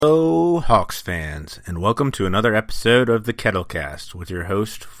Hello, Hawks fans, and welcome to another episode of the Kettlecast with your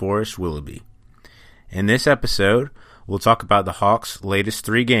host, Forrest Willoughby. In this episode, we'll talk about the Hawks' latest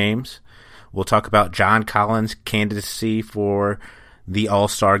 3 games. We'll talk about John Collins' candidacy for the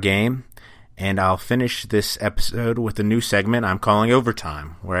All-Star game, and I'll finish this episode with a new segment I'm calling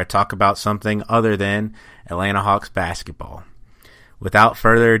Overtime, where I talk about something other than Atlanta Hawks basketball. Without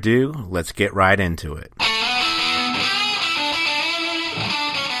further ado, let's get right into it.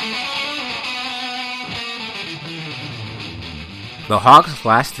 The Hawks'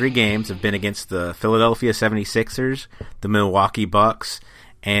 last 3 games have been against the Philadelphia 76ers, the Milwaukee Bucks,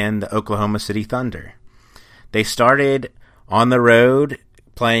 and the Oklahoma City Thunder. They started on the road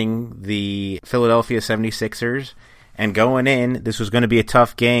playing the Philadelphia 76ers, and going in, this was going to be a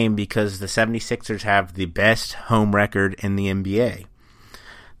tough game because the 76ers have the best home record in the NBA.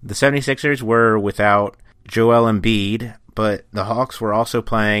 The 76ers were without Joel Embiid, but the Hawks were also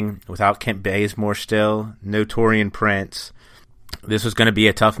playing without Kent Bazemore still, no Taurean Prince. This was going to be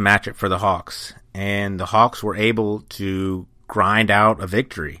a tough matchup for the Hawks, and the Hawks were able to grind out a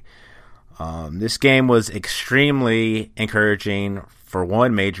victory. This game was extremely encouraging for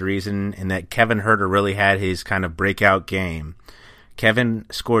one major reason, in that Kevin Huerter really had his kind of breakout game. Kevin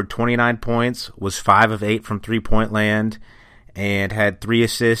scored 29 points, was 5 of 8 from three-point land, and had 3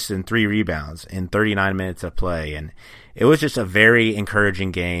 assists and 3 rebounds in 39 minutes of play. And it was just a very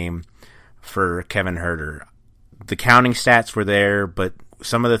encouraging game for Kevin Huerter. The counting stats were there, but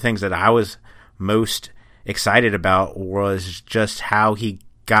some of the things that I was most excited about was just how he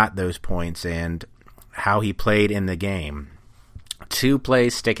got those points and how he played in the game. 2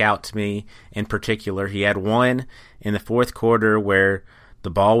 plays stick out to me in particular. He had one in the fourth quarter where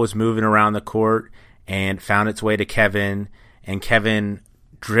the ball was moving around the court and found its way to Kevin, and Kevin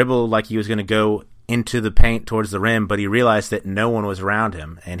dribbled like he was going to go into the paint towards the rim, but he realized that no one was around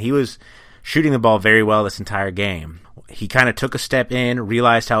him, and he was shooting the ball very well this entire game. He kind of took a step in,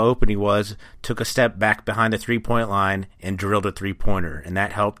 realized how open he was, took a step back behind the three-point line, and drilled a three-pointer. And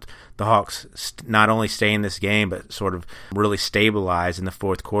that helped the Hawks not only stay in this game, but sort of really stabilize in the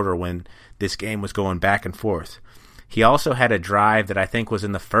fourth quarter when this game was going back and forth. He also had a drive that I think was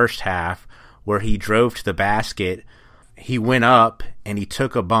in the first half where he drove to the basket. He went up and he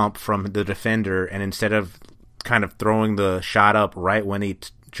took a bump from the defender, and instead of kind of throwing the shot up right when he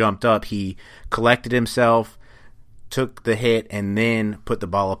jumped up, he collected himself, took the hit, and then put the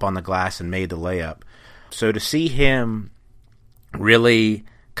ball up on the glass and made the layup. So to see him really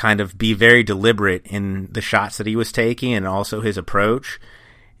kind of be very deliberate in the shots that he was taking and also his approach,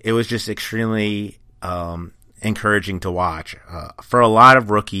 it was just extremely encouraging to watch. For a lot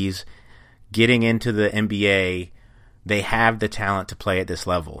of rookies getting into the NBA, they have the talent to play at this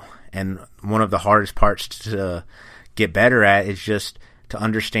level. And one of the hardest parts to get better at is just to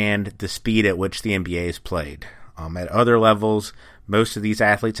understand the speed at which the NBA is played. At other levels, most of these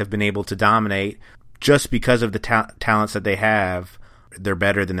athletes have been able to dominate just because of the talents that they have. They're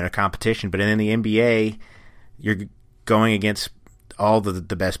better than their competition. But in the NBA, you're going against all the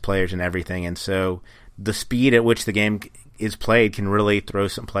best players and everything. And so the speed at which the game is played can really throw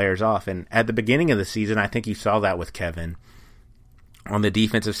some players off. And at the beginning of the season, I think you saw that with Kevin on the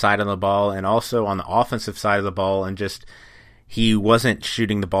defensive side of the ball and also on the offensive side of the ball, and just he wasn't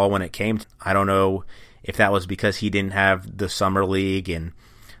shooting the ball when it came. I don't know if that was because he didn't have the summer league and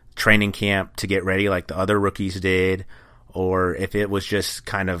training camp to get ready like the other rookies did, or if it was just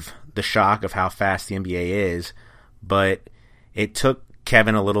kind of the shock of how fast the NBA is. But it took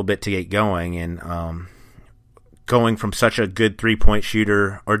Kevin a little bit to get going, and going from such a good three-point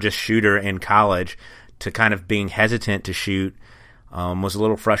shooter or just shooter in college to kind of being hesitant to shoot was a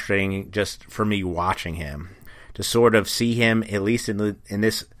little frustrating just for me watching him. To sort of see him, at least in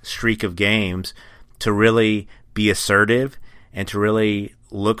this streak of games, to really be assertive and to really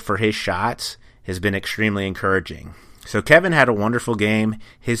look for his shots has been extremely encouraging. So Kevin had a wonderful game.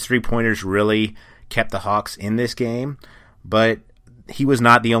 His three-pointers really kept the Hawks in this game, but he was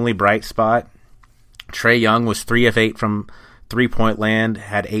not the only bright spot. Trae Young was 3 of 8 from three-point land,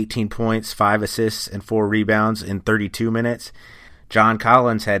 had 18 points, 5 assists, and 4 rebounds in 32 minutes. John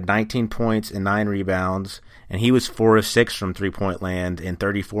Collins had 19 points and 9 rebounds, and he was 4 of 6 from three-point land in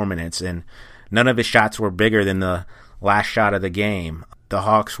 34 minutes, and none of his shots were bigger than the last shot of the game. The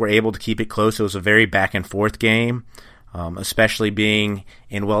Hawks were able to keep it close. It was a very back-and-forth game, especially being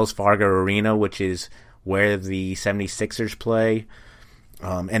in Wells Fargo Arena, which is where the 76ers play,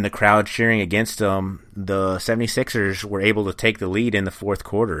 and the crowd cheering against them. The 76ers were able to take the lead in the fourth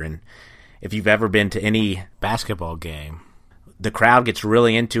quarter, and if you've ever been to any basketball game, the crowd gets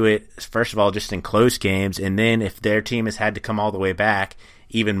really into it, first of all, just in close games, and then if their team has had to come all the way back,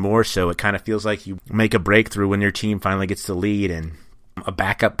 even more so. It kind of feels like you make a breakthrough when your team finally gets the lead. And a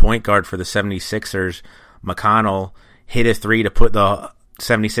backup point guard for the 76ers, McConnell, hit a three to put the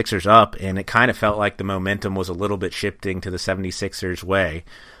 76ers up, and it kind of felt like the momentum was a little bit shifting to the 76ers' way.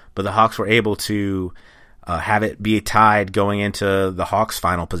 But the Hawks were able to have it be tied going into the Hawks'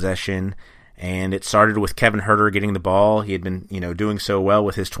 final possession, and it started with Kevin Huerter getting the ball. He had been, doing so well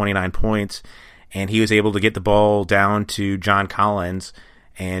with his 29 points, and he was able to get the ball down to John Collins,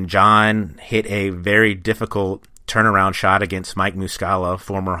 and John hit a very difficult turnaround shot against Mike Muscala,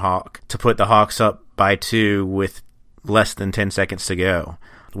 former Hawk, to put the Hawks up by 2 with less than 10 seconds to go,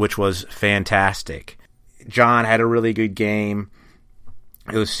 which was fantastic. John had a really good game.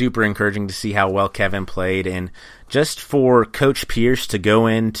 It was super encouraging to see how well Kevin played, and just for Coach Pierce to go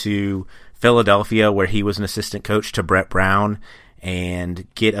into Philadelphia, where he was an assistant coach to Brett Brown, and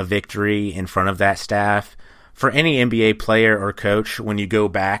get a victory in front of that staff. For any NBA player or coach, when you go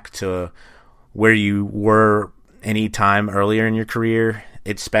back to where you were any time earlier in your career,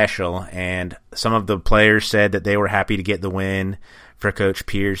 it's special. And some of the players said that they were happy to get the win for Coach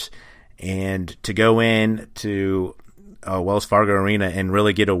Pierce, and to go in to Wells Fargo Arena and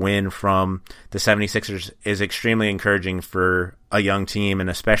really get a win from the 76ers is extremely encouraging for a young team, and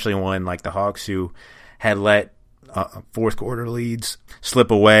especially one like the Hawks, who had let fourth quarter leads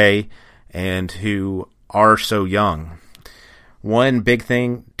slip away and who are so young. One big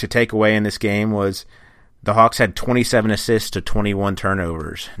thing to take away in this game was the Hawks had 27 assists to 21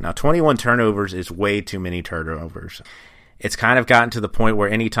 turnovers. Now, 21 turnovers is way too many turnovers. It's kind of gotten to the point where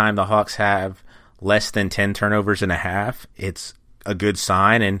anytime the Hawks have less than 10 turnovers and a half, it's a good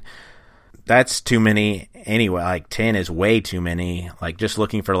sign, and that's too many anyway. Like, 10 is way too many. Like, just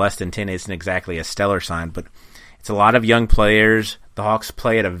looking for less than 10 isn't exactly a stellar sign, but it's a lot of young players. The Hawks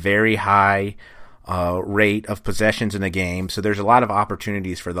play at a very high rate of possessions in the game, so there's a lot of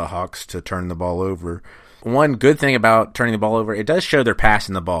opportunities for the Hawks to turn the ball over. One good thing about turning the ball over, it does show they're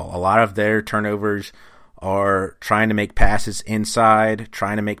passing the ball. A lot of their turnovers are trying to make passes inside,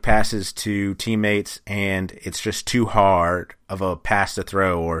 trying to make passes to teammates, and it's just too hard of a pass to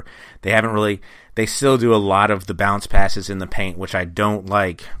throw, or they still do a lot of the bounce passes in the paint, which I don't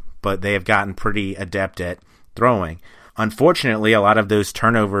like, but they have gotten pretty adept at throwing. Unfortunately, a lot of those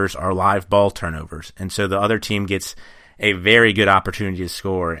turnovers are live ball turnovers, and so the other team gets a very good opportunity to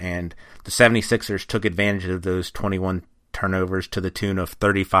score, and the 76ers took advantage of those 21 turnovers to the tune of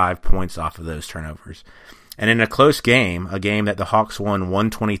 35 points off of those turnovers. And in a close game, a game that the Hawks won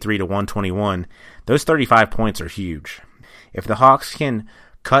 123 to 121, those 35 points are huge. If the Hawks can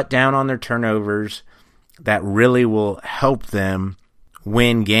cut down on their turnovers, that really will help them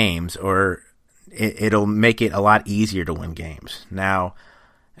win games, or it'll make it a lot easier to win games. Now,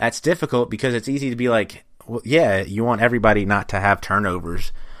 that's difficult because it's easy to be like, well, yeah, you want everybody not to have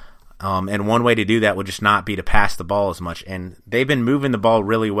turnovers. And one way to do that would just not be to pass the ball as much. And they've been moving the ball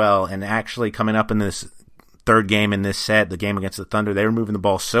really well. And actually coming up in this third game in this set, the game against the Thunder, they were moving the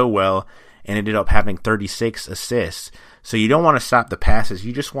ball so well and ended up having 36 assists. So you don't want to stop the passes.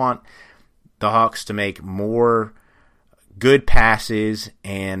 You just want the Hawks to make more good passes,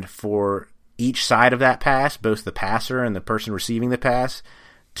 and for each side of that pass, both the passer and the person receiving the pass,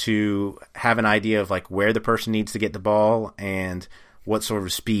 to have an idea of like where the person needs to get the ball and what sort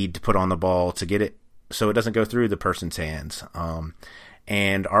of speed to put on the ball to get it so it doesn't go through the person's hands.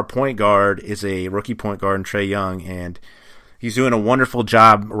 And our point guard is a rookie point guard, Trae Young, and he's doing a wonderful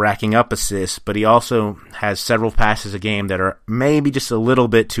job racking up assists, but he also has several passes a game that are maybe just a little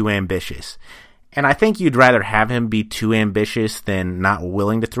bit too ambitious. And I think you'd rather have him be too ambitious than not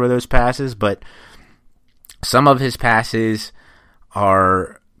willing to throw those passes, but some of his passes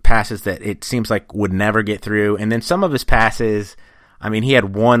are passes that it seems like would never get through, and then some of his passes, I mean, he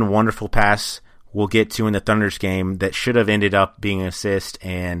had one wonderful pass we'll get to in the Thunder's game that should have ended up being an assist,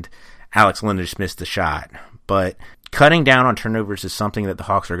 and Alex Len just missed the shot. But cutting down on turnovers is something that the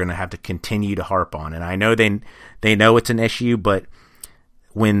Hawks are going to have to continue to harp on. And I know they know it's an issue, but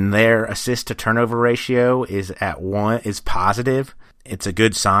when their assist to turnover ratio is at 1 is positive, it's a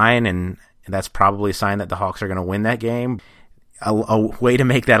good sign, and that's probably a sign that the Hawks are going to win that game. A way to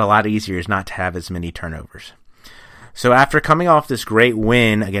make that a lot easier is not to have as many turnovers. So after coming off this great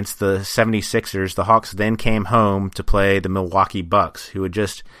win against the 76ers, the Hawks then came home to play the Milwaukee Bucks, who had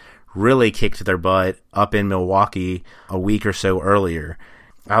just really kicked their butt up in Milwaukee a week or so earlier.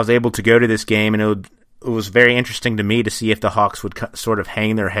 I was able to go to this game, and it was very interesting to me to see if the Hawks would sort of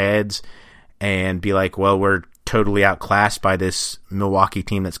hang their heads and be like, well, we're totally outclassed by this Milwaukee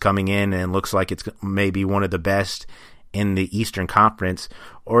team that's coming in and looks like it's maybe one of the best in the Eastern Conference,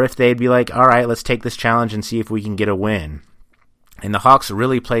 or if they'd be like, all right, let's take this challenge and see if we can get a win. And the Hawks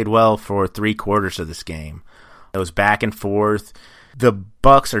really played well for 3/4 of this game. It was back and forth. The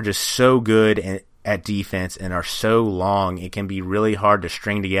Bucks are just so good at defense and are so long, it can be really hard to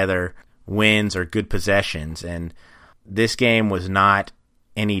string together wins or good possessions. And this game was not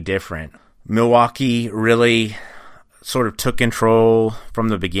any different. Milwaukee really sort of took control from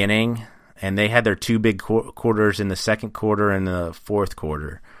the beginning, and they had their two big quarters in the second quarter and the fourth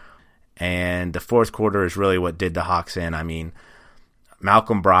quarter. And the fourth quarter is really what did the Hawks in. I mean,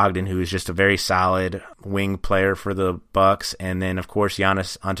 Malcolm Brogdon, who is just a very solid wing player for the Bucks, and then, of course,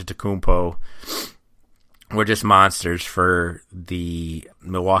 Giannis Antetokounmpo were just monsters for the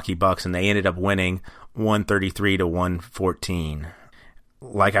Milwaukee Bucks, and they ended up winning 133 to 114.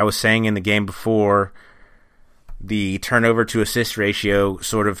 Like I was saying in the game before, the turnover to assist ratio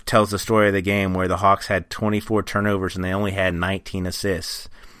sort of tells the story of the game, where the Hawks had 24 turnovers and they only had 19 assists.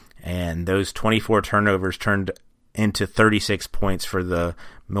 And those 24 turnovers turned into 36 points for the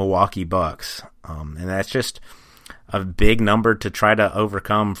Milwaukee Bucks. And that's just a big number to try to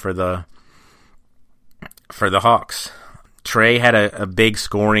overcome for the Hawks. Trey had a big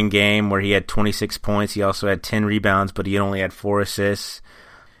scoring game where he had 26 points. He also had 10 rebounds, but he only had 4 assists.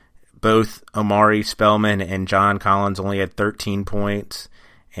 Both Omari Spellman and John Collins only had 13 points,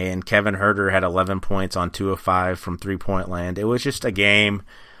 and Kevin Huerter had 11 points on 2 of 5 from three-point land. It was just a game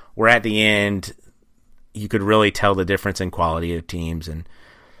where at the end you could really tell the difference in quality of teams, and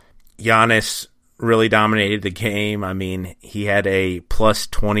Giannis really dominated the game. I mean, he had a plus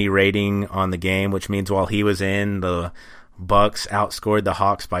 20 rating on the game, which means while he was in, the Bucks outscored the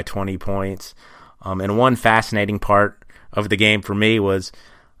Hawks by 20 points. And one fascinating part of the game for me was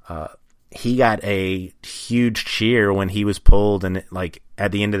he got a huge cheer when he was pulled, and like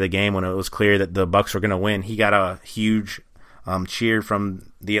at the end of the game when it was clear that the Bucks were going to win, he got a huge cheer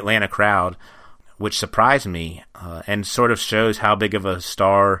from the Atlanta crowd, which surprised me and sort of shows how big of a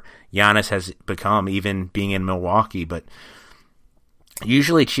star Giannis has become, even being in Milwaukee. But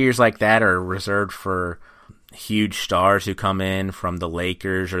usually cheers like that are reserved for huge stars who come in from the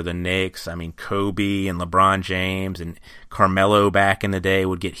Lakers or the Knicks. I mean, Kobe and LeBron James and Carmelo back in the day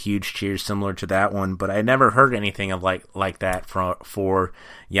would get huge cheers similar to that one, but I never heard anything of like that for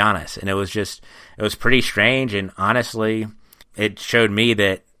Giannis. And it was pretty strange, and honestly, it showed me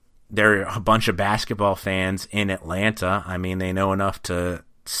that there are a bunch of basketball fans in Atlanta. I mean, they know enough to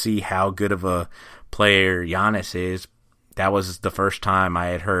see how good of a player Giannis is. That was the first time I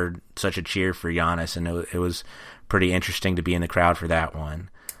had heard such a cheer for Giannis, and it was pretty interesting to be in the crowd for that one.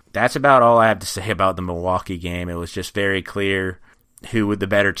 That's about all I have to say about the Milwaukee game. It was just very clear who the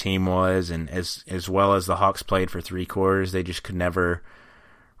better team was, and as well as the Hawks played for 3/4, they just could never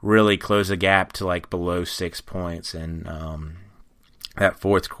really close the gap to like below 6 points, and that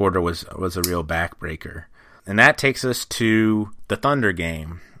fourth quarter was a real backbreaker. And that takes us to the Thunder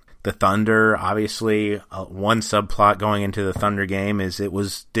game. The Thunder, obviously, one subplot going into the Thunder game is it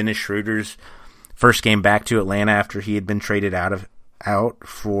was Dennis Schroeder's first game back to Atlanta after he had been traded out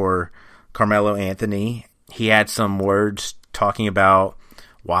for Carmelo Anthony. He had some words talking about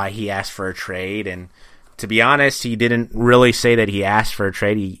why he asked for a trade, and to be honest, he didn't really say that he asked for a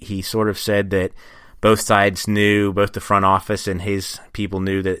trade. He sort of said that both sides knew, both the front office and his people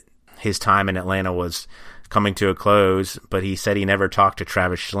knew that his time in Atlanta was coming to a close, but he said he never talked to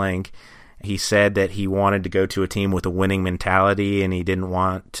Travis Schlenk. He said that he wanted to go to a team with a winning mentality, and he didn't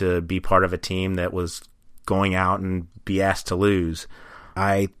want to be part of a team that was going out and be asked to lose.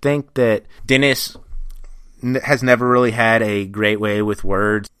 I think that Dennis has never really had a great way with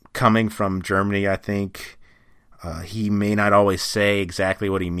words. Coming from Germany, I think he may not always say exactly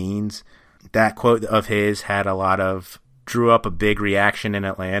what he means. That quote of his drew up a big reaction in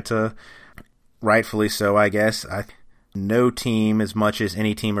Atlanta. Rightfully so, I guess. No team, as much as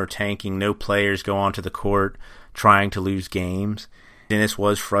any team are tanking, no players go onto the court trying to lose games. Dennis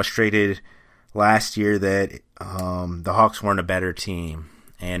was frustrated last year that the Hawks weren't a better team.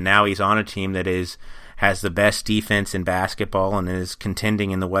 And now he's on a team that has the best defense in basketball and is contending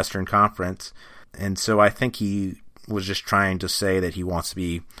in the Western Conference. And so I think he was just trying to say that he wants to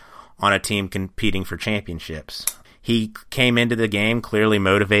be on a team competing for championships. He came into the game clearly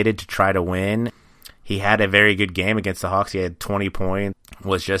motivated to try to win. He had a very good game against the Hawks. He had 20 points,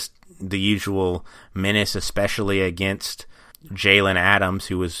 was just the usual menace, especially against Jalen Adams,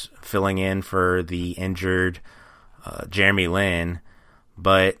 who was filling in for the injured Jeremy Lin.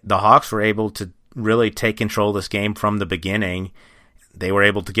 But the Hawks were able to really take control of this game from the beginning. They were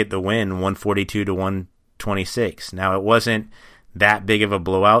able to get the win, 142 to 126. Now, it wasn't that big of a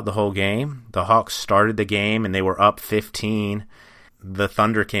blowout the whole game. The Hawks started the game and they were up 15. The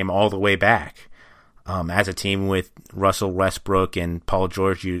Thunder came all the way back. As a team with Russell Westbrook and Paul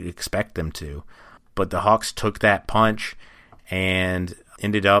George, you'd expect them to. But the Hawks took that punch and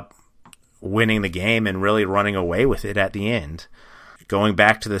ended up winning the game and really running away with it at the end. Going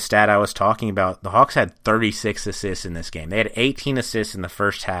back to the stat I was talking about, the Hawks had 36 assists in this game. They had 18 assists in the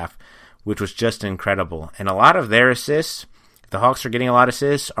first half, which was just incredible. And a lot of their assists, if the Hawks are getting a lot of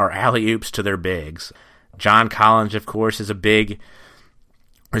assists, are alley-oops to their bigs. John Collins, of course, is a big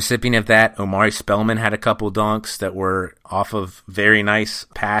recipient of that. Omari Spellman had a couple dunks that were off of very nice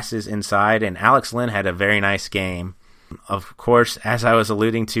passes inside, and Alex Len had a very nice game. Of course, as I was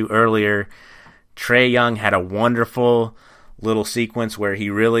alluding to earlier, Trae Young had a wonderful little sequence where he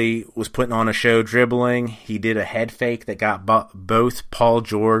really was putting on a show dribbling. He did a head fake that got both Paul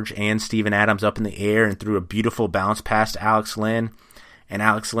George and Steven Adams up in the air and threw a beautiful bounce past Alex Len, and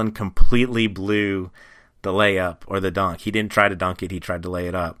Alex Len completely blew the layup or the dunk. He didn't try to dunk it, he tried to lay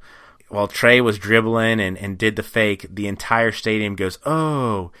it up. While Trae was dribbling and did the fake, the entire stadium goes,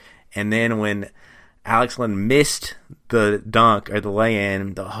 "Oh!" And then when Alex Len missed the dunk or the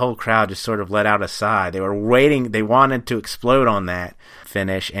lay-in, the whole crowd just sort of let out a sigh. They were waiting. They wanted to explode on that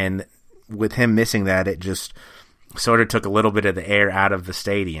finish, and with him missing that, it just sort of took a little bit of the air out of the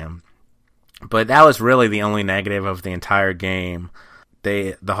stadium. But that was really the only negative of the entire game.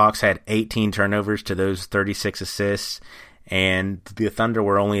 The Hawks had 18 turnovers to those 36 assists, and the Thunder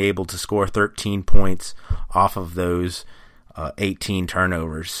were only able to score 13 points off of those 18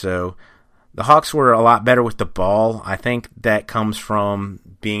 turnovers. So the Hawks were a lot better with the ball. I think that comes from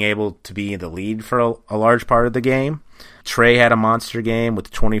being able to be in the lead for a large part of the game. Trae had a monster game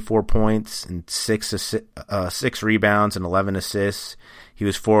with 24 points and 6 rebounds and 11 assists. He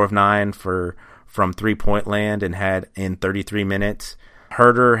was 4 of 9 from three-point land and had in 33 minutes.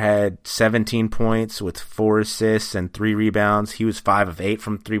 Herter had 17 points with 4 assists and 3 rebounds. He was 5 of 8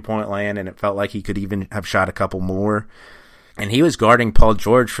 from three-point land, and it felt like he could even have shot a couple more. And he was guarding Paul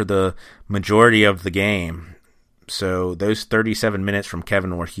George for the majority of the game. So those 37 minutes from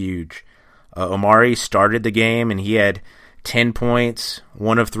Kevin were huge. Omari started the game, and he had 10 points,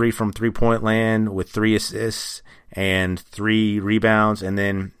 1 of 3 from three-point land with 3 assists and 3 rebounds. And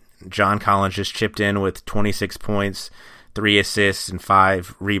then John Collins just chipped in with 26 points, 3 assists, and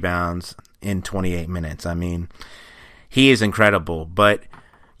 5 rebounds in 28 minutes. I mean, he is incredible. But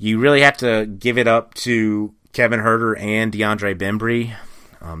you really have to give it up to Kevin Herter and DeAndre Bembry.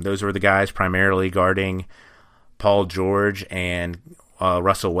 Those were the guys primarily guarding Paul George and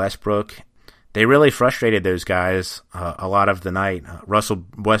Russell Westbrook. They really frustrated those guys a lot of the night. Russell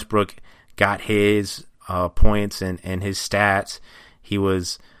Westbrook got his points and his stats. He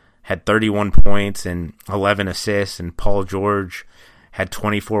had 31 points and 11 assists, and Paul George had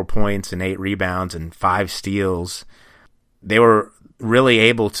 24 points and 8 rebounds and 5 steals. They were really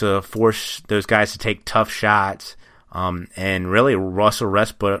able to force those guys to take tough shots, and really Russell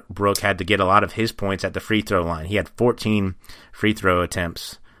Westbrook had to get a lot of his points at the free throw line. He had 14 free throw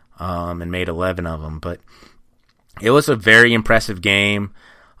attempts and made 11 of them. But it was a very impressive game.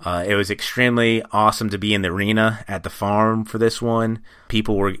 It was extremely awesome to be in the arena at the Farm for this one.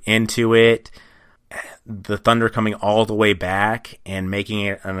 People were into it. The Thunder coming all the way back and making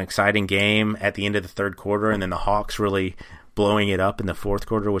it an exciting game at the end of the third quarter, and then the Hawks really blowing it up in the fourth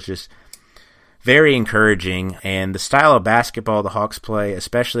quarter was just very encouraging. And the style of basketball the Hawks play,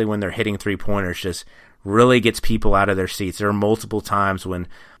 especially when they're hitting three-pointers, just really gets people out of their seats. There are multiple times when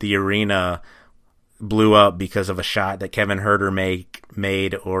the arena blew up because of a shot that Kevin Herter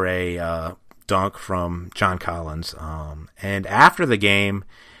made or a dunk from John Collins. And after the game,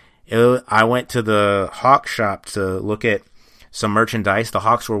 I went to the Hawk shop to look at some merchandise. The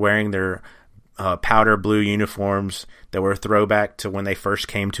Hawks were wearing their powder blue uniforms that were a throwback to when they first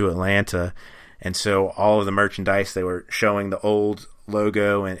came to Atlanta. And so all of the merchandise, they were showing the old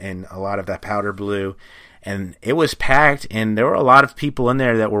logo and a lot of that powder blue. And it was packed, and there were a lot of people in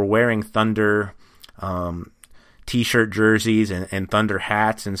there that were wearing Thunder T-shirt jerseys and Thunder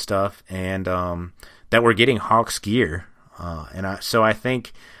hats and stuff, and that were getting Hawks gear. So I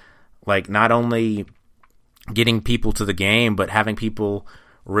think, like, not only getting people to the game, but having people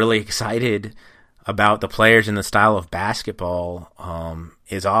really excited about the players and the style of basketball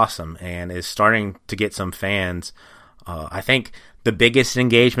is awesome and is starting to get some fans. I think the biggest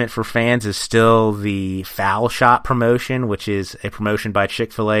engagement for fans is still the foul shot promotion, which is a promotion by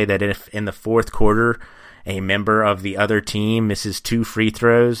Chick-fil-A that if in the fourth quarter a member of the other team misses 2 free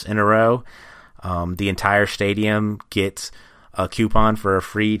throws in a row, the entire stadium gets a coupon for a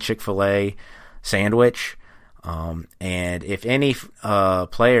free Chick-fil-A sandwich. And if any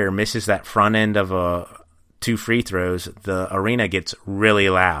player misses that front end of a 2 free throws, the arena gets really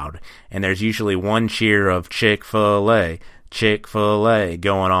loud, and there's usually one cheer of Chick-fil-A, Chick-fil-A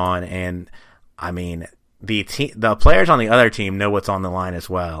going on, and I mean, the players on the other team know what's on the line as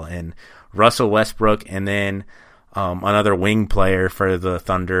well, and Russell Westbrook and then another wing player for the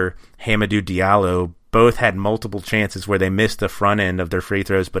Thunder, Hamidou Diallo, both had multiple chances where they missed the front end of their free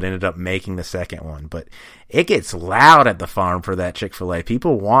throws but ended up making the second one. But it gets loud at the Farm for that Chick-fil-A.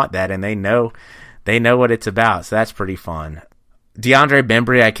 People want that, and they know what it's about, so that's pretty fun. DeAndre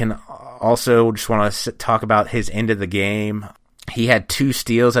Bembry, I can also just want to talk about his end of the game. He had 2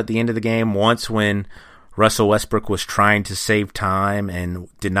 steals at the end of the game, once when Russell Westbrook was trying to save time and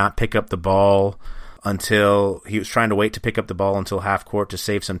did not pick up the ball until he was trying to wait to pick up the ball until half court to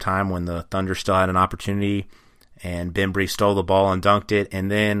save some time when the Thunder still had an opportunity, and Bembry stole the ball and dunked it. And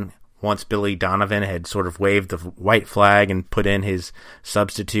then once Billy Donovan had sort of waved the white flag and put in his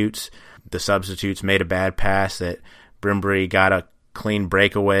substitutes, the substitutes made a bad pass that Bembry got a clean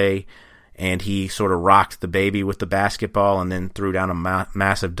breakaway, and he sort of rocked the baby with the basketball and then threw down a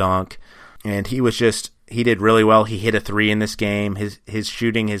massive dunk. And he did really well. He hit a 3 in this game. His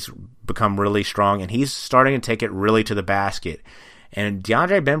shooting has become really strong, and he's starting to take it really to the basket. And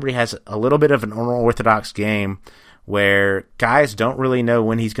DeAndre Bembry has a little bit of an unorthodox game where guys don't really know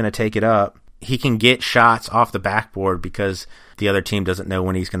when he's going to take it up. He can get shots off the backboard because the other team doesn't know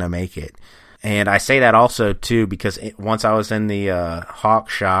when he's going to make it. And I say that also, too, because once I was in the Hawk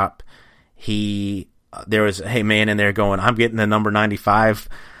shop, there was a man in there going, I'm getting the number 95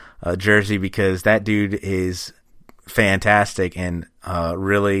 jersey because that dude is fantastic and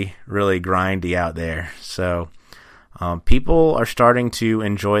really, really grindy out there. So people are starting to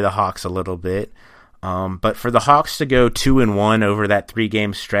enjoy the Hawks a little bit. But for the Hawks to go 2-1 over that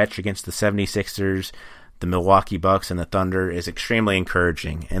 3-game stretch against the 76ers, the Milwaukee Bucks, and the Thunder is extremely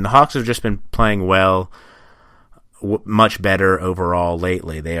encouraging. And the Hawks have just been playing well, much better overall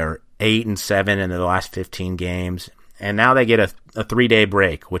lately. They are 8-7 in the last 15 games. And now they get a 3-day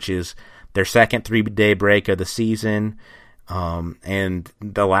break, which is their second 3-day break of the season. And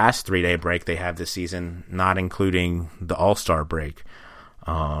the last 3-day break they have this season, not including the All-Star break.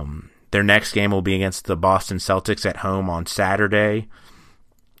 Their next game will be against the Boston Celtics at home on Saturday.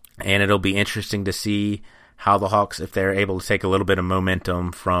 And it'll be interesting to see how the Hawks, if they're able to take a little bit of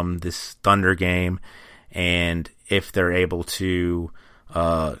momentum from this Thunder game, and if they're able to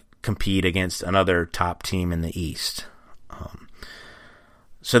compete against another top team in the East.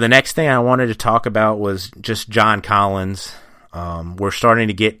 So the next thing I wanted to talk about was just John Collins. We're starting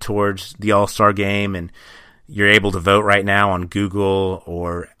to get towards the All-Star game, and you're able to vote right now on Google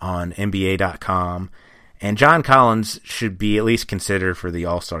or on NBA.com. And John Collins should be at least considered for the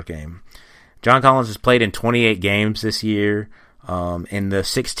All-Star game. John Collins has played in 28 games this year. In the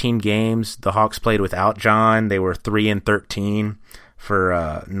 16 games the Hawks played without John, they were 3-13 for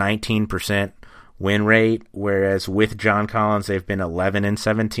 19% win rate, whereas with John Collins, they've been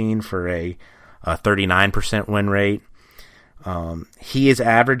 11-17 for a 39% win rate. He is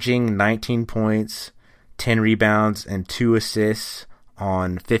averaging 19 points, 10 rebounds, and 2 assists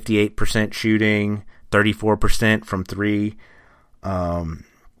on 58% shooting, 34% from 3, and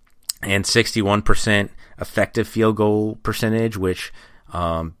 61% effective field goal percentage, which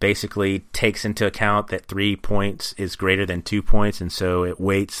basically takes into account that 3 points is greater than 2 points, and so it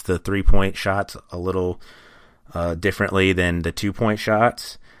weights the 3-point shots a little differently than the 2-point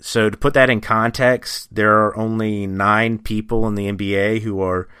shots. So to put that in context, there are only 9 people in the NBA who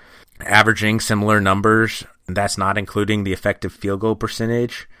are averaging similar numbers. That's not including the effective field goal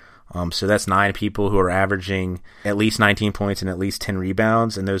percentage. So that's 9 people who are averaging at least 19 points and at least 10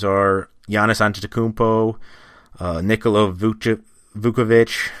 rebounds, and those are Giannis Antetokounmpo, Nikola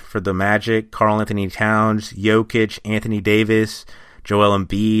Vukovic for the Magic, Karl Anthony Towns, Jokic, Anthony Davis, Joel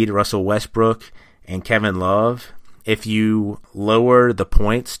Embiid, Russell Westbrook, and Kevin Love. If you lower the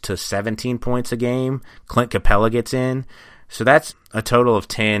points to 17 points a game, Clint Capella gets in. So that's a total of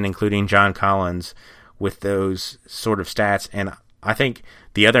 10, including John Collins, with those sort of stats. And I think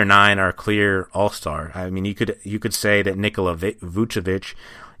the other 9 are clear all-star. I mean, you could say that Nikola Vucevic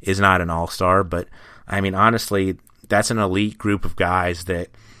is not an all-star, but I mean, honestly, that's an elite group of guys that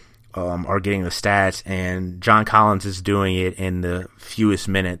are getting the stats, and John Collins is doing it in the fewest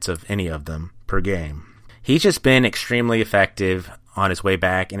minutes of any of them per game. He's just been extremely effective on his way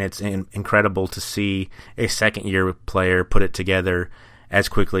back, and it's incredible to see a second-year player put it together as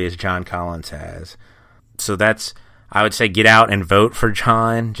quickly as John Collins has. So I would say get out and vote for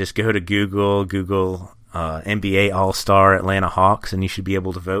John. Just go to Google NBA All-Star Atlanta Hawks, and you should be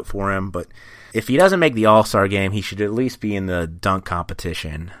able to vote for him. But if he doesn't make the All-Star game, he should at least be in the dunk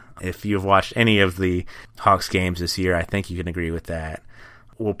competition. If you've watched any of the Hawks games this year, I think you can agree with that.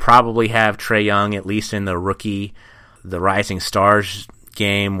 We'll probably have Trae Young, at least in the Rising Stars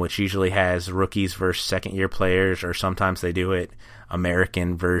game, which usually has rookies versus second-year players, or sometimes they do it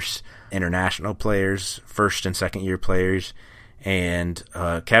American versus international players, first and second-year players. And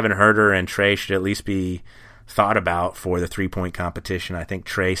Kevin Huerter and Trae should at least be thought about for the three-point competition. I think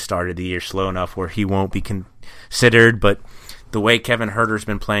Trae started the year slow enough where he won't be considered, but the way Kevin Huerter's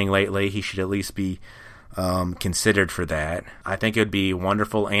been playing lately, he should at least be considered for that. I think it would be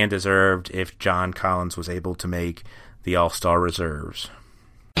wonderful and deserved if John Collins was able to make the All-Star reserves.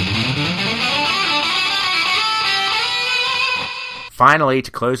 Finally,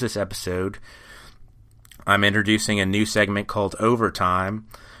 to close this episode, I'm introducing a new segment called Overtime,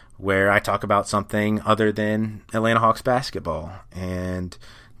 where I talk about something other than Atlanta Hawks basketball. And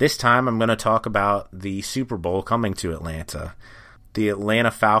this time I'm going to talk about the Super Bowl coming to Atlanta. The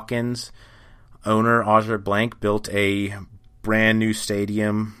Atlanta Falcons owner, Arthur Blank, built a brand new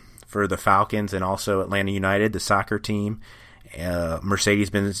stadium for the Falcons and also Atlanta United, the soccer team,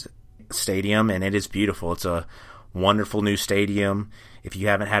 Mercedes-Benz Stadium, and it is beautiful. It's a wonderful new stadium. If you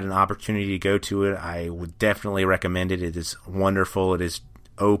haven't had an opportunity to go to it, I would definitely recommend it. It is wonderful. It is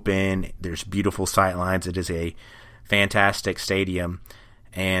open. There's beautiful sight lines. It is a fantastic stadium.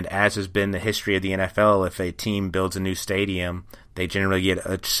 And as has been the history of the NFL, if a team builds a new stadium, they generally get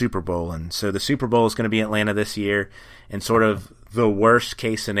a Super Bowl. And so the Super Bowl is going to be in Atlanta this year, and sort of the worst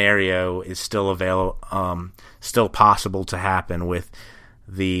case scenario is still still possible to happen with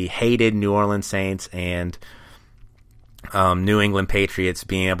the hated New Orleans Saints and New England Patriots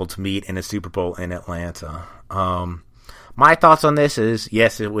being able to meet in a Super Bowl in Atlanta. My thoughts on this is,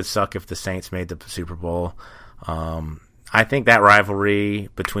 yes, it would suck if the Saints made the Super Bowl. I think that rivalry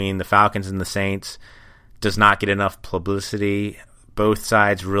between the Falcons and the Saints does not get enough publicity. Both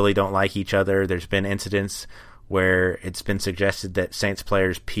sides really don't like each other. There's been incidents where it's been suggested that Saints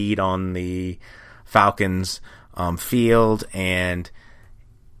players peed on the Falcons field, and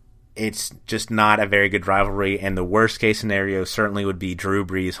it's just not a very good rivalry. And the worst case scenario certainly would be Drew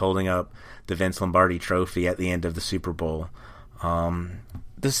Brees holding up the Vince Lombardi trophy at the end of the Super Bowl.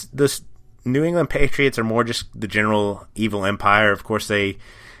 This New England Patriots are more just the general evil empire. Of course, they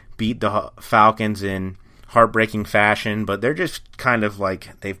beat the Falcons in heartbreaking fashion, but they're just kind of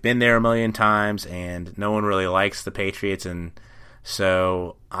like, they've been there a million times, and no one really likes the Patriots, and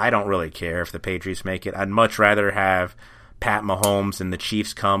so I don't really care if the Patriots make it. I'd much rather have Pat Mahomes and the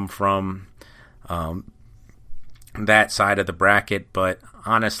Chiefs come from that side of the bracket, but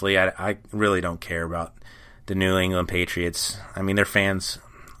honestly, I really don't care about the New England Patriots. I mean, their fans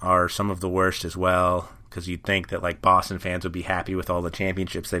are some of the worst as well, because you'd think that like Boston fans would be happy with all the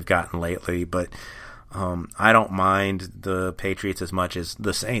championships they've gotten lately, but I don't mind the Patriots as much as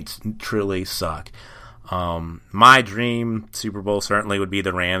the Saints truly suck. My dream Super Bowl certainly would be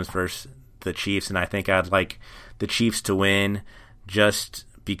the Rams versus the Chiefs, and I think I'd like the Chiefs to win just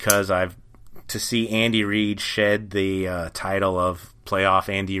because to see Andy Reid shed the title of playoff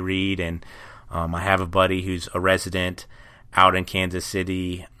Andy Reid, and I have a buddy who's a resident out in Kansas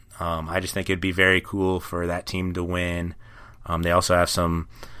City. I just think it'd be very cool for that team to win. They also have some,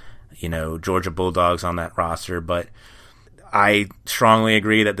 Georgia Bulldogs on that roster, but I strongly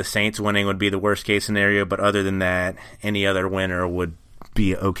agree that the Saints winning would be the worst case scenario, but other than that, any other winner would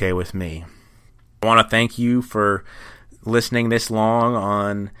be okay with me. I want to thank you for listening this long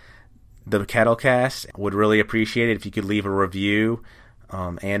on the Kettlecast. I would really appreciate it if you could leave a review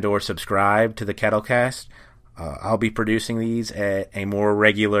and or subscribe to the Kettlecast. I'll be producing these at a more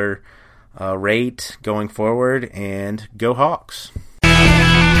regular rate going forward, and go Hawks!